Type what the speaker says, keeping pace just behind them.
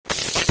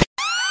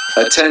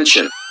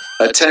Attention,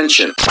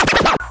 attention.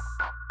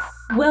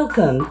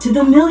 Welcome to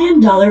the $1 Million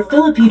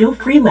Filipino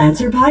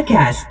Freelancer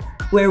Podcast,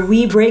 where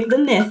we break the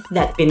myth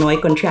that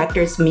Pinoy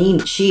contractors mean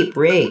cheap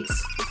rates.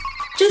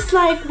 Just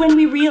like when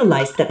we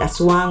realized that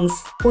aswangs,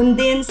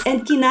 pundins,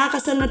 and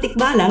kinakasal na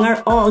tikbalang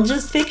are all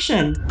just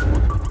fiction.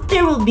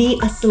 There will be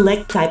a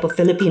select type of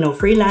Filipino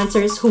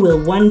freelancers who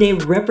will one day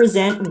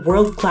represent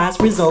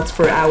world-class results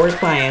for our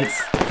clients.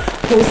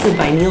 Hosted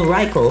by Neil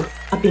Reichel,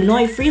 a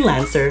Pinoy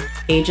freelancer,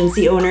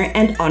 agency owner,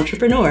 and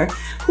entrepreneur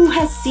who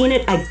has seen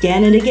it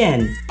again and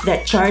again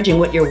that charging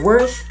what you're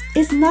worth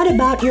is not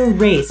about your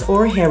race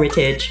or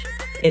heritage.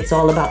 It's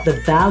all about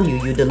the value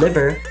you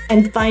deliver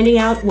and finding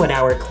out what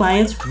our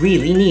clients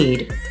really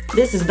need.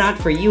 This is not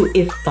for you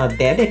if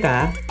pabebe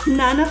ka,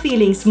 nana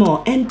feelings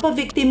mo, and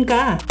pa-victim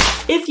ka.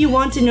 If you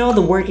want to know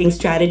the working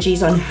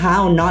strategies on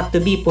how not to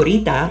be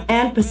purita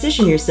and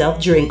position yourself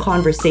during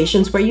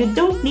conversations where you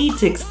don't need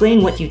to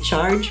explain what you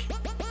charge,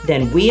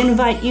 then we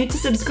invite you to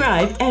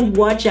subscribe and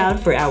watch out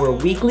for our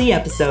weekly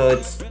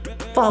episodes.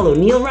 Follow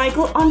Neil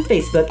Reichel on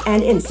Facebook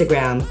and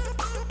Instagram.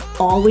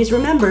 Always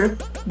remember,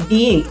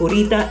 being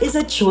purita is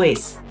a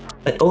choice,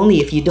 but only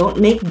if you don't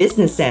make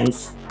business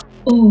sense.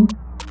 Oh,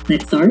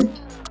 let's start.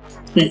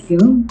 Let's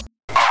go.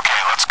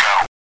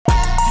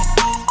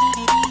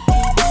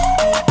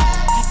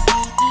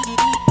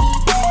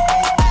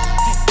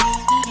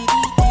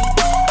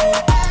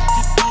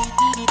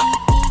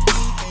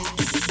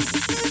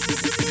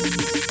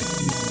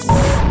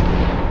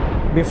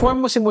 Before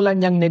mo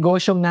simulan yung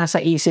negosyong nasa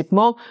isip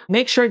mo,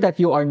 make sure that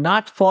you are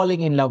not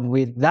falling in love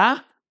with the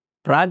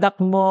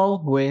product mo,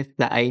 with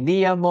the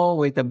idea mo,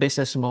 with the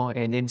business mo,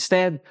 and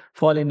instead,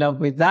 fall in love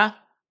with the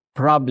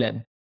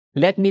problem.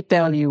 Let me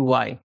tell you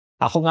why.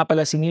 Ako nga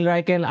pala si Neil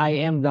Reichel.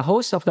 I am the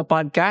host of the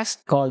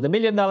podcast called The $1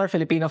 Million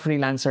Filipino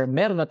Freelancer.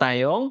 Meron na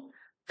tayong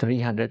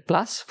 300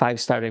 plus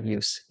 5-star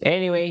reviews.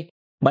 Anyway,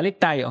 balik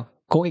tayo.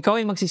 Kung ikaw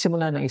ay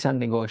magsisimula ng isang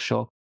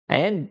negosyo,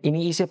 and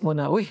iniisip mo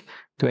na,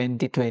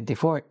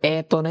 2024,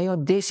 eto na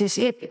yon, this is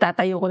it.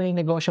 Itatayo ko na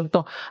yung negosyong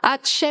to.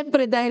 At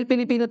syempre, dahil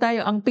Pilipino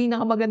tayo, ang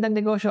pinakamagandang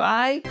negosyo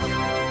ay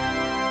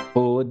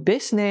food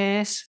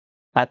business.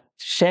 At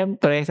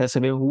syempre,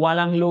 sasabihin,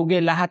 walang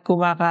lugi, lahat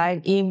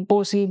kumakain,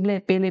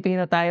 imposible,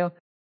 Pilipino tayo.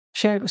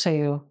 Share ko sa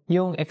iyo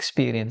yung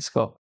experience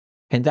ko.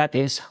 And that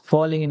is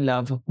falling in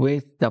love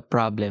with the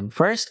problem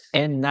first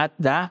and not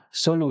the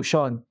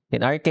solution.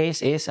 In our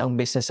case is ang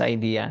business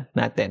idea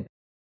natin.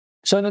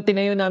 So, nung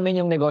tinayo namin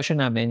yung negosyo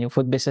namin, yung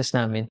food business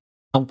namin,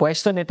 ang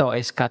pwesto nito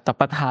is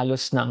katapat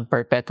halos ng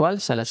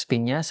Perpetual sa Las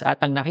Piñas at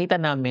ang nakita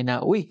namin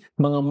na,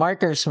 mga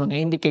markers, mga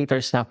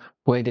indicators na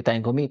pwede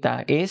tayong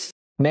kumita is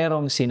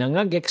merong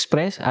Sinangag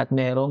Express at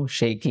merong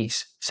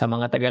Shakey's. Sa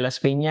mga taga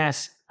Las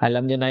Piñas,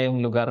 alam nyo na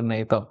yung lugar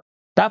na ito.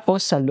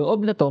 Tapos, sa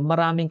loob na to,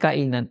 maraming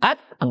kainan at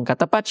ang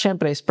katapat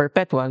syempre is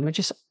Perpetual, which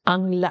is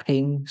ang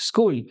laking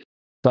school.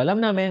 So,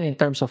 alam namin in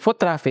terms of foot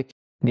traffic,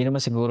 hindi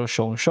naman siguro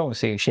syong-syong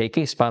si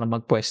Shakey's para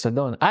magpwesto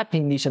doon. At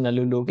hindi siya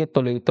nalulugit,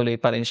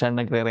 tuloy-tuloy pa rin siya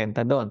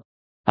nagre-renta doon.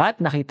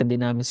 At nakita din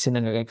namin si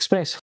Sinangag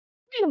Express.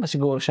 Hindi naman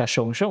siguro siya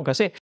syong-syong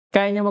kasi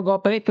kaya niya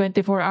mag-operate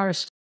 24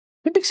 hours.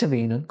 Ibig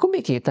sabihin nun,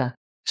 kumikita.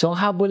 So,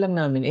 ang habol lang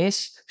namin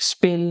is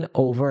spill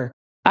over.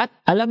 At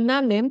alam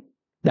namin,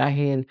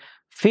 dahil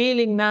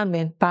feeling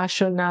namin,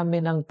 passion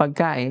namin ang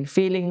pagkain,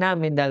 feeling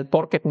namin dahil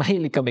porket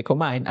mahilig kami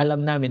kumain,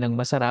 alam namin ang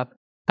masarap,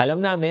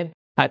 alam namin,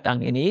 at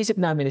ang iniisip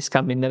namin is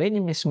kami na rin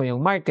yung mismo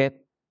yung market,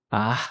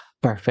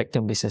 perfect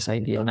yung business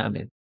idea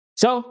namin.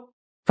 So,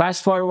 fast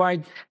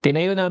forward,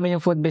 tinayo namin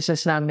yung food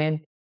business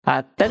namin,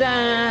 at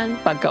tadan!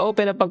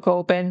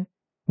 Pagka-open,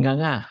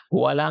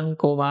 walang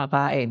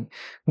kumakain.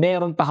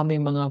 Meron pa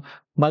kaming mga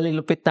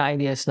malilupit na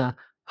ideas na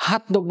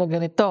hotdog na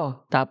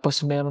ganito.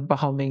 Tapos meron pa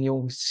kaming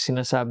yung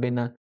sinasabi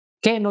na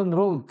Cannon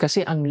Road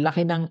kasi ang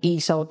laki ng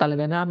isaw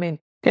talaga namin.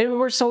 And we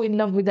were so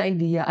in love with the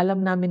idea,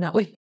 alam namin na,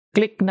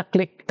 click na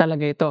click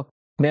talaga ito.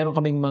 Meron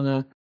kaming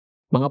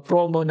mga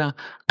promo na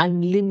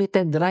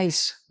unlimited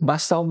rice.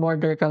 Basta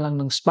umorder ka lang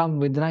ng spam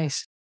with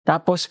rice.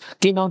 Tapos,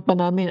 kinount pa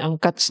namin ang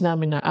cuts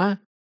namin na,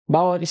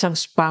 bawat isang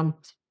spam,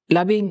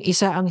 11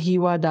 ang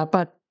hiwa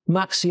dapat.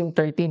 Max yung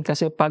 13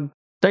 kasi pag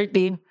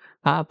 13,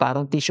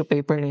 parang tissue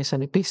paper na yung sa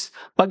nipis.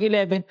 Pag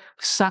 11,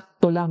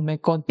 sakto lang, may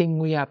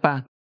konting nguya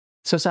pa.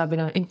 So sabi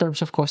na, in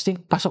terms of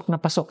costing, pasok na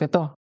pasok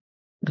ito.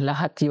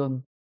 Lahat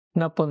yun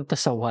napunta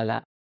sa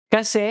wala.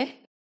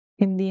 Kasi,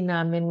 hindi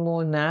namin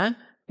muna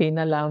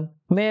inalam,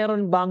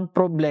 meron bang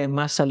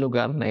problema sa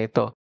lugar na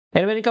ito?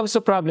 And when it comes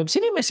to problems,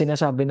 sino may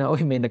sinasabi na,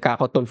 may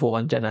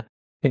nagkakatulfukan dyan na?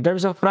 In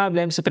terms of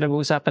problems,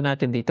 pinag-uusapan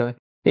natin dito,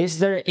 is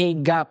there a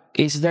gap?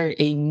 Is there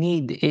a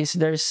need? Is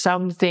there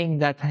something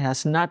that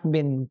has not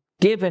been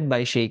given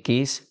by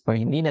Shakey's or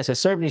hindi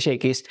nasa-serve ni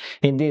Shakey's,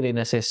 hindi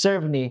rin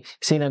nasa-serve ni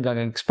Sinangag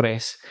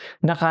Express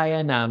na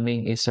kaya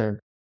naming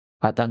iserve?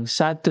 At ang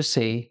sad to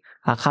say,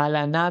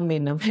 akala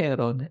namin na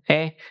meron,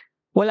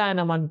 wala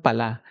naman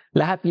pala.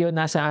 Lahat yun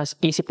nasa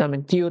isip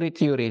namin,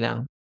 theory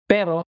lang.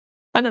 Pero,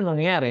 ano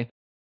nangyari?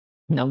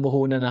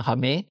 Namuhunan na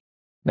kami,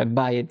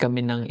 nagbayad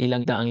kami ng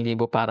ilang daang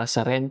libo para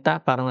sa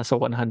renta, parang nasa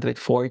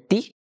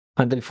 140.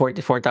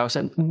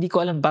 144,000. Hindi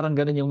ko alam, parang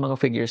ganun yung mga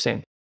figures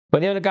eh. Kung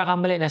di ako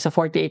nagkakamali, nasa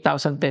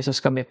 48,000 pesos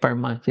kami per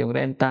month yung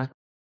renta.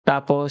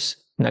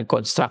 Tapos,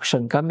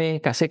 nag-construction kami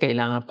kasi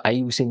kailangan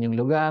ayusin yung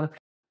lugar.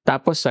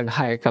 Tapos,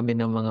 nag-hire kami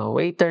ng mga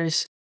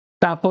waiters.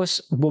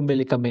 Tapos,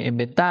 bumili kami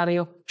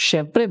inventaryo.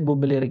 Siyempre,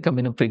 bumili rin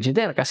kami ng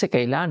frigidaire kasi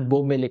kailangan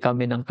bumili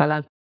kami ng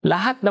kalan.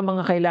 Lahat ng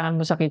mga kailangan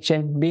mo sa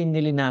kitchen,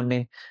 binili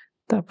namin.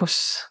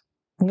 Tapos,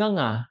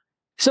 nga.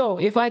 So,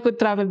 if I could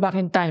travel back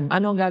in time,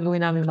 ano ang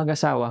gagawin namin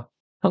mag-asawa?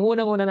 Ang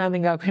unang-una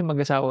namin gagawin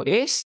mag-asawa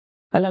is,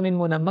 alamin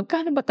muna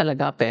magkano ba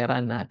talaga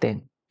pera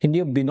natin. Hindi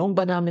yung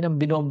binomba namin ang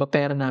binomba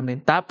pera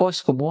namin.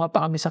 Tapos, kumuha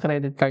pa kami sa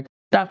credit card.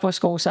 Tapos,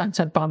 kung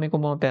saan-saan pa kami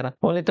kumuha pera.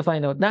 Only to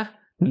find out na,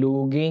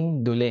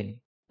 luging-duling.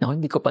 Naku,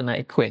 hindi ko pa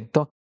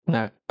naikwento.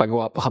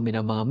 Nagpagawa pa kami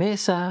ng mga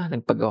mesa,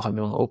 nagpagawa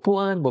kami ng mga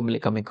upuan, bumili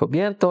kami ng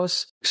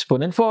kubyertos,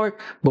 spoon and fork,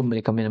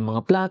 bumili kami ng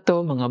mga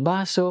plato, mga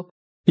baso,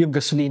 yung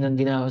gasolina ang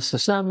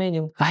ginastos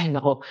namin, ay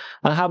nako,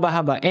 ang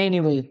haba-haba.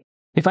 Anyway,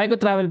 if I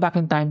could travel back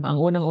in time, ang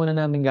unang-una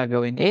namin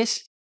gagawin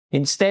is,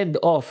 instead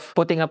of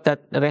putting up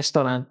that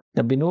restaurant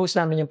na binuhos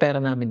namin yung pera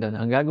namin doon,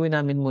 ang gagawin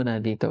namin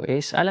muna dito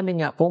is,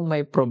 alamin nga kung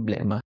may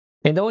problema.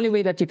 And the only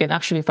way that you can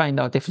actually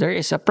find out if there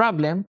is a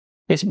problem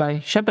is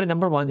by, syempre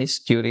number one is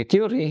theory.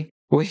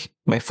 Uy,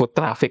 may foot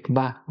traffic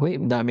ba? Uy,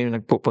 dami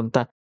na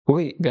nagpupunta.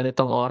 Uy,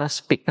 ganitong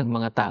oras, peak ng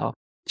mga tao.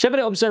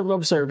 Syempre,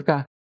 observe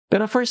ka.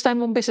 Pero first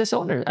time mong business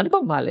owner, ano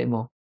bang malay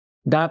mo?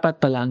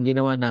 Dapat pala ang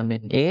ginawa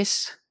namin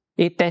is,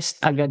 i-test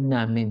agad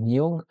namin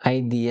yung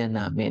idea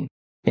namin.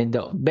 And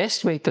the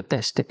best way to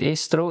test it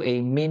is through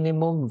a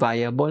minimum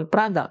viable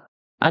product.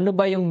 Ano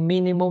ba yung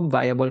minimum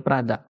viable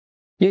product?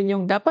 Yun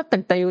yung dapat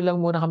nagtayo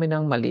lang muna kami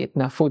ng maliit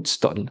na food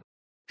stall.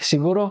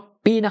 Siguro,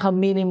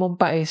 pinaka-minimum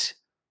pa is,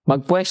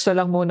 magpwesto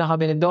lang muna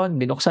kami doon,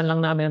 binuksan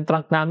lang namin ang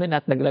trunk namin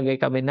at naglagay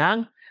kami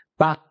ng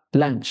packed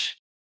lunch.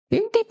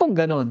 Yung tipong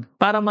ganun,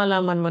 para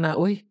malaman mo na,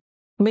 uy,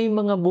 may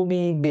mga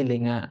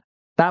bumibili nga.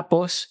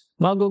 Tapos,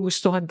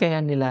 magugustuhan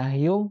kaya nila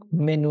yung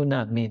menu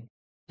namin.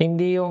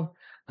 Hindi yung,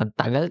 ang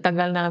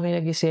tagal-tagal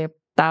namin nag-isip,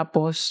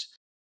 tapos,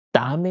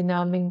 dami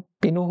naming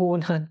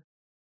pinuhunan.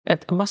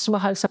 At mas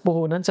mahal sa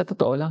puhunan, sa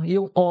totoo lang,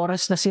 yung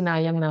oras na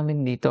sinayang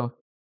namin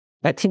dito.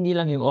 At hindi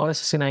lang yung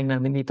oras na sinayang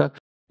namin dito.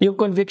 Yung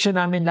conviction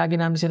namin, lagi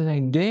namin sila na,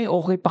 hindi,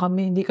 okay pa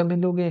kami, hindi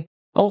kami lugi.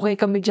 Okay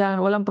kami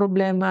dyan, walang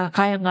problema,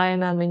 kaya-kaya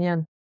namin yan.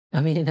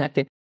 Aminin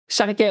natin.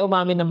 Sakit kaya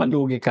umamin na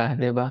malugi ka,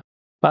 di ba?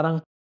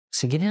 Parang,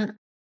 sige na,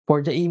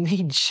 for the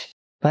image,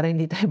 para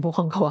hindi tayo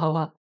mukhang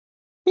kawawa.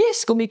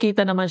 Yes,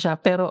 kumikita naman siya,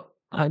 pero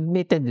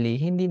admittedly,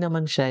 hindi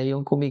naman siya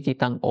yung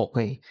kumikitang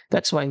okay.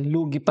 That's why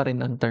lugi pa rin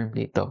ang term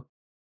dito.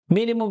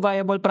 Minimum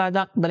viable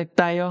product, balik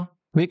tayo.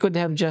 We could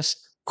have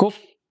just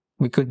cooked,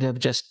 we could have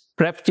just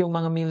prepped yung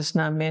mga meals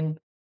namin,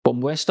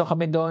 pumwesto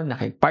kami doon,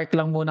 nakipark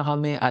lang muna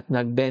kami at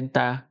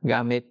nagbenta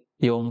gamit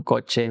yung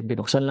kotse.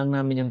 Binuksan lang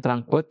namin yung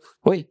trunk.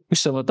 Uy,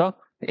 gusto mo to?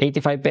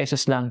 85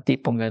 pesos lang,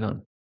 tipong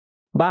ganun.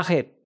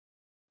 Bakit?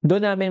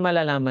 Doon namin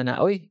malalaman na,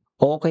 uy,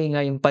 okay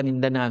nga yung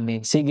paninda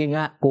namin. Sige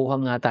nga, kuha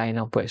nga tayo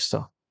ng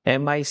pwesto.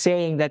 Am I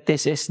saying that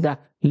this is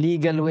the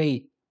legal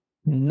way?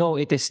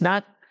 No, it is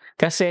not.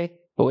 Kasi,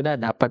 una,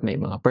 dapat may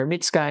mga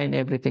permits ka and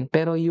everything,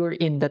 pero you're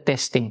in the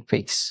testing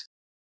phase.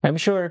 I'm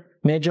sure,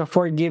 medyo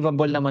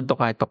forgivable naman to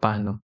kahit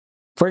papaano.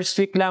 First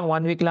week lang,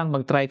 1 week lang,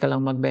 mag-try ka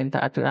lang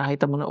magbenta at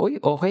nakita mo na, uy,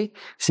 okay,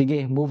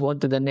 sige, move on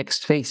to the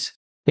next phase.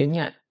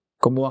 Yun nga,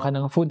 kumuha ka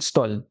ng food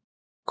stall.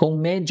 Kung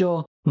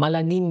medyo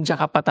malaninja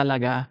ka pa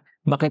talaga,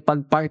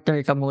 makipag-partner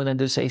ka muna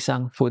doon sa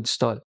isang food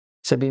stall.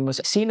 Sabihin mo,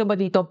 sino ba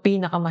dito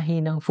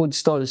pinakamahinang food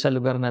stall sa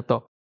lugar na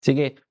to?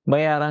 Sige,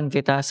 bayaran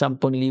kita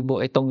 10,000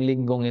 itong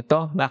linggong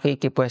ito,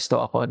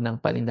 makikipwesto ako ng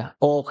paninda.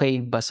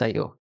 Okay ba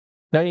sa'yo?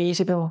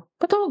 Naiisip mo,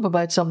 ba't ako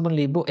magbabayad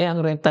 10,000?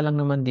 Ang renta lang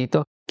naman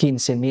dito,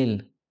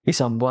 15,000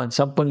 isang buwan,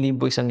 10,000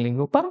 isang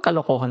linggo. Parang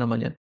kalokohan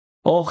naman yun.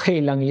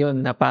 Okay lang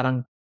yun na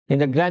parang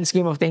in the grand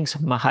scheme of things,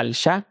 mahal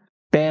siya,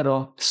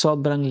 pero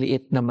sobrang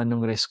liit naman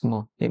ng risk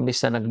mo. Imbis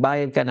na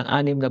nagbayad ka ng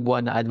 6 na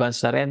buwan na advance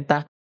na renta,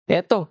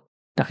 eto,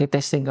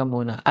 nakitesting ka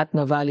muna at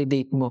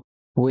na-validate mo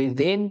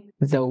within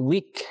the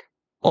week.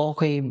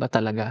 Okay ba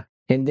talaga?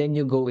 And then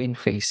you go in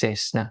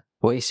phases na,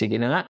 uy, sige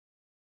na nga,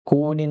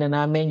 kunin na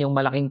namin yung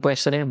malaking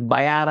pwesto na yun,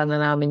 bayaran na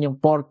namin yung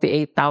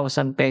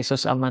 48,000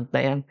 pesos a month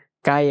na yan,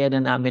 kaya na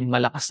namin,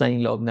 malakas na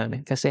yung loob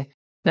namin kasi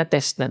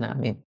na-test na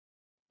namin.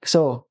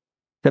 So,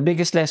 the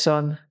biggest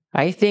lesson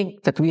I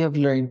think that we have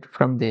learned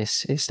from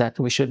this is that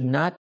we should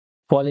not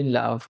fall in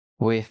love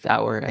with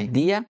our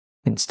idea.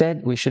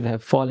 Instead, we should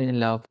have fallen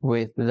in love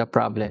with the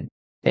problem.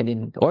 And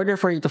in order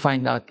for you to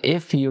find out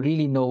if you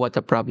really know what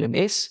the problem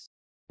is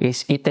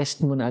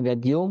i-test mo na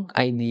agad yung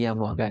idea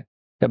mo agad.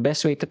 The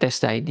best way to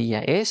test the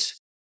idea is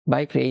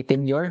by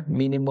creating your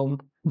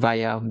minimum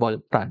viable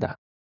product.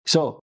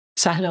 So,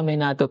 sana may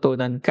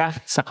natutunan ka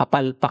sa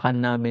kapalpakan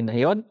namin na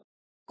yon.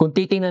 Kung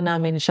titingnan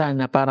namin siya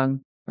na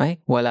parang,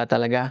 ay, wala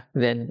talaga,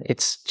 then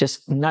it's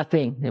just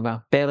nothing, di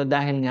ba? Pero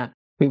dahil nga,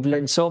 we've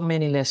learned so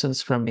many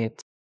lessons from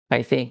it,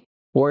 I think,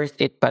 worth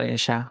it pa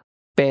rin siya.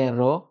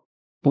 Pero,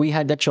 we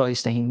had the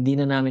choice na hindi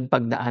na namin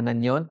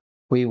pagdaanan yon.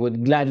 we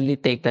would gladly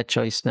take that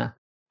choice na,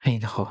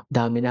 ay nako,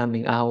 dami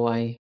naming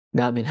away,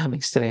 dami naming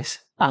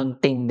stress, ang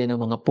tindi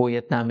ng mga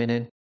puyat namin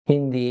nun.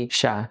 Hindi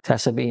siya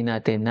sasabihin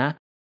natin na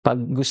pag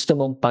gusto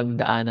mong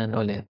pagdaanan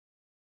ulit,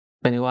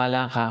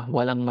 maniwala ka,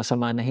 walang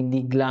masama na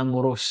hindi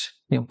glamorous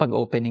yung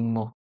pag-opening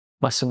mo.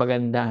 Mas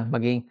maganda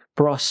maging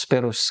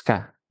prosperous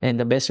ka. And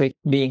the best way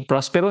being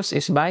prosperous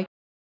is by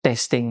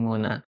testing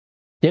muna.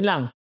 Yun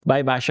lang.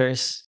 Bye,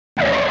 bashers!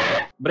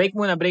 Break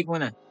muna.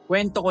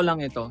 Kwento ko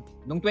lang ito.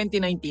 Noong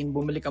 2019,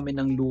 bumili kami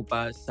ng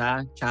lupa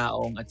sa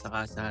Chaong at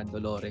saka sa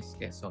Dolores,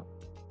 Quezon.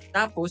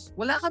 Tapos,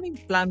 wala kaming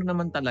plano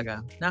naman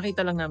talaga.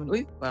 Nakita lang namin,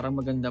 uy, parang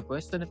maganda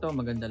pwesto nito,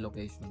 maganda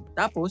location.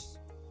 Tapos,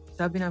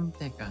 sabi namin,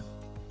 teka,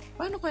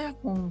 paano kaya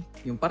kung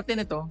yung parte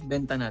nito,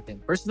 benta natin?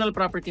 Personal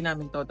property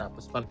namin to,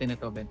 tapos parte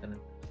nito, benta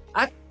natin.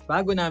 At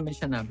bago namin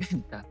siya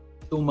nabenta,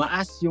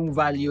 tumaas yung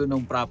value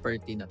ng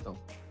property na to.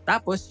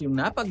 Tapos, yung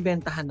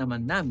napagbentahan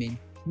naman namin,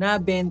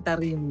 nabenta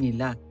rin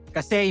nila.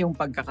 Kasi yung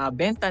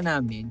pagkakabenta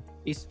namin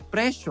is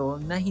presyo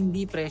na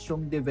hindi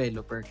presyong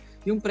developer.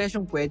 Yung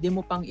presyong pwede mo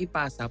pang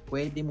ipasa,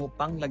 pwede mo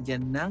pang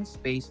lagyan ng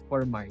space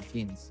for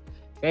margins.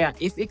 Kaya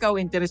if ikaw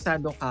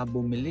interesado ka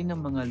bumili ng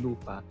mga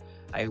lupa,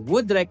 I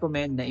would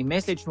recommend na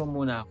i-message mo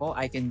muna ako.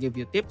 I can give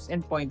you tips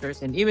and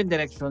pointers and even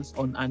directions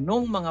on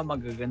anong mga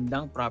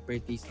magagandang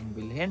properties ang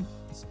bilhin,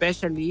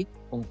 especially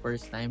kung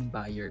first-time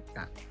buyer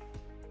ka.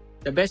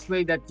 The best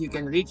way that you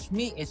can reach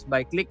me is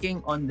by clicking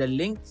on the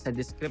link sa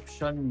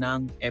description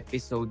ng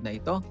episode na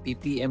ito.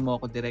 PPM mo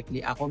ako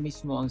directly. Ako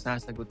mismo ang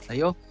sasagot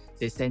sa'yo.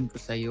 Sisend ko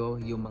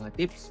sa'yo yung mga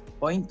tips,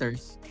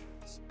 pointers,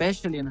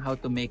 especially on how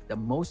to make the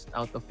most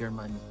out of your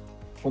money.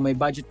 Kung may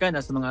budget ka,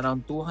 nasa mga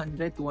around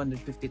 200,000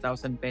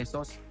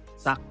 pesos,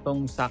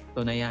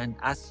 saktong-sakto na yan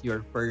as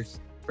your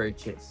first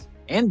purchase.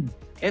 And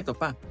eto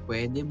pa,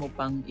 pwede mo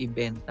pang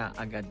ibenta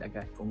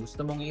agad-agad. Kung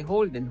gusto mong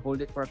i-hold and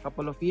hold it for a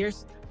couple of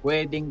years,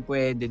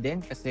 pwede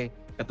din kasi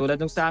katulad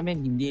nung sa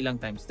amin, hindi lang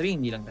times 3,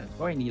 hindi lang times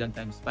 4, hindi lang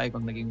times 5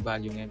 ang naging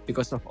value ngayon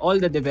because of all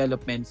the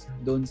developments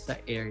doon sa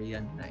area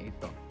na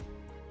ito.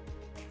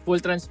 Full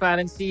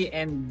transparency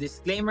and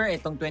disclaimer,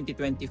 itong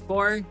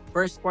 2024,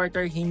 first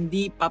quarter,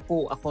 hindi pa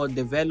po ako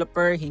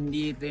developer,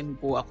 hindi rin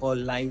po ako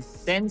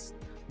licensed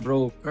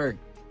broker.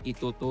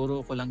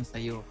 Ituturo ko lang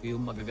sa iyo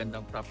yung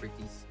magagandang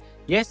properties.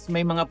 Yes,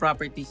 may mga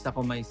properties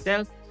ako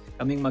myself,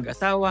 kaming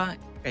mag-asawa,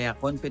 kaya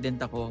confident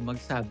ako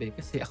magsabi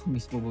kasi ako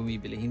mismo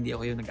bumibili, hindi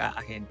ako yung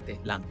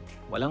nag-aahente lang.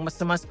 Walang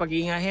masama sa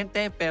pagiging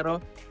ahente, pero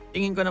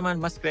tingin ko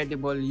naman mas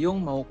credible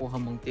yung makukuha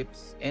mong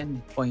tips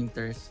and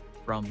pointers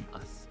from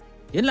us.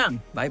 Yun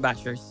lang, bye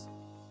bashers!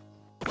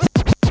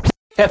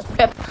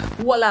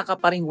 Wala ka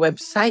pa ring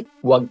website?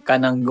 Huwag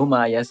ka nang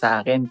gumaya sa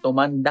akin.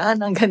 Tumanda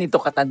ng ganito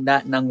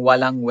katanda ng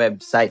walang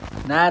website.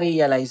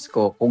 Na-realize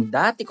ko kung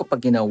dati ko pa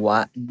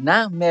ginawa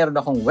na meron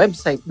akong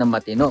website na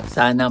matino.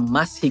 Sana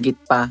mas higit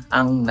pa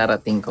ang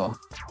narating ko.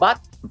 But,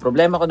 ang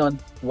problema ko nun,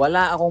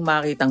 wala akong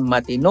makitang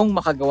matinong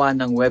makagawa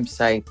ng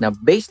website na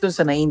based dun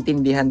sa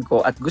naiintindihan ko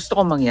at gusto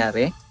kong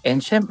mangyari.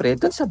 And syempre,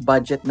 dun sa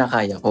budget na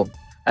kaya ko.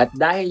 At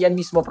dahil yan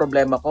mismo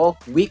problema ko,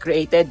 we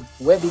created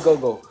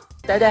Webigogo.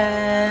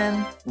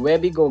 Tadan!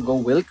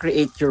 Webigogo will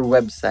create your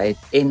website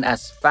in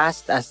as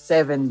fast as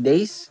 7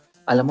 days.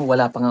 Alam mo,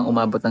 wala pa nga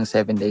umabot ng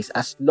 7 days.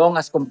 As long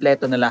as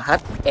kompleto na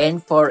lahat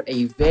and for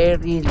a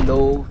very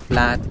low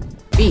flat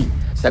fee.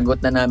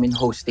 Sagot na namin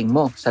hosting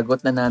mo.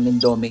 Sagot na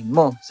namin domain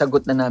mo.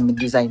 Sagot na namin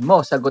design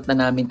mo. Sagot na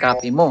namin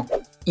copy mo.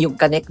 Yung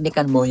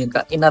kaneknikan mo, yung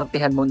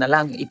inartihan mo na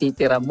lang,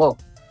 ititira mo.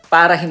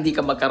 Para hindi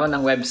ka magkaroon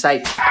ng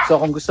website. So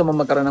kung gusto mo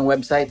magkaroon ng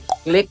website,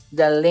 click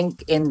the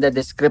link in the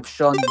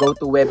description, go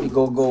to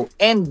Webigogo,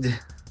 and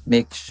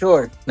make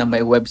sure na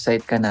may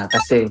website ka na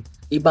kasi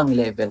ibang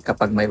level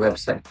kapag may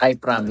website. I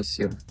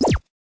promise you.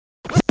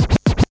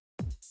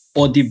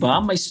 O diba,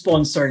 may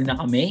sponsor na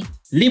kami?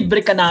 Libre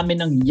ka namin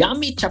ng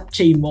yummy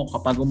chapchae mo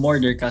kapag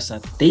umorder ka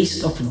sa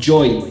Taste of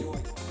Joy.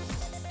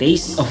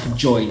 Taste of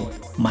Joy.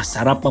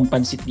 Masarap ang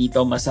pansit dito,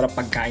 masarap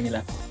pagkain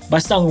nila.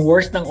 Basta ang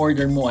worth ng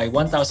order mo ay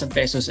 1,000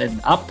 pesos and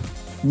up.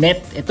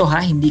 Net, ito ha,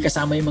 hindi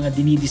kasama yung mga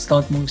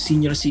dinidiscount mong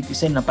senior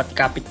citizen na pati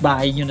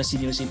kapitbahay nyo na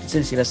senior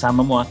citizen, sila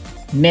sama mo ha.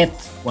 Net,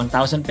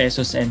 1,000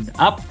 pesos and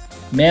up.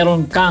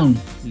 Meron kang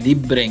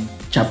libreng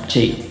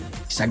chapchae.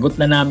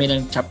 Sagot na namin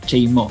ang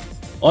chapchae mo.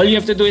 All you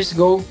have to do is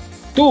go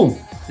to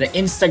the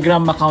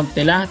Instagram account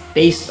nila,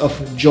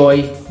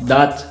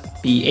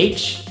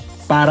 tasteofjoy.ph,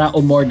 para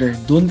umorder.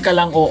 Doon ka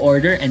lang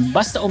o-order and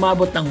basta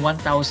umabot ng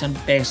 1,000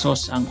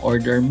 pesos ang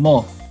order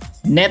mo.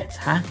 Net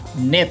ha?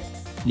 Net.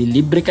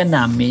 Lilibre ka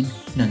namin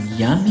ng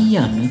yummy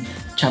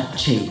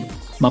chapchae.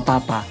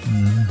 Mapapa.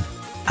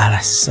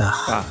 Alasa.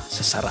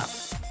 Sa sarap.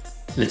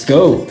 Let's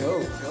go!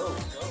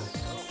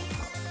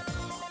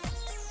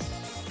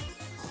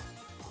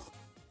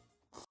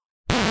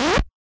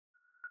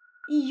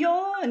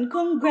 Yon!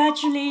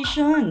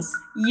 Congratulations!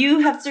 You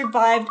have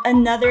survived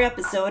another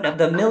episode of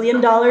the $1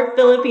 Million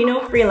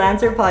Filipino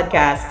Freelancer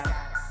Podcast.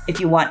 If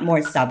you want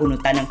more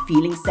sabunutan ng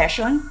feeling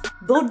session,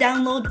 go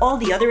download all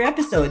the other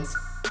episodes.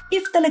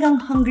 If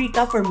talagang hungry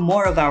ka for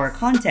more of our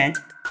content,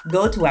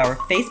 go to our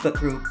Facebook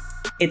group,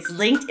 It's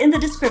linked in the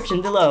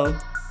description below.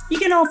 You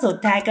can also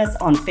tag us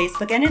on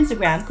Facebook and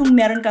Instagram kung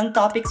meron kang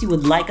topics you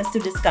would like us to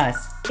discuss.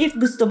 If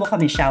gusto mo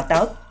kami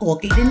shoutout,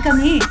 okay din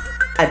kami.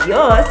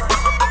 Adios!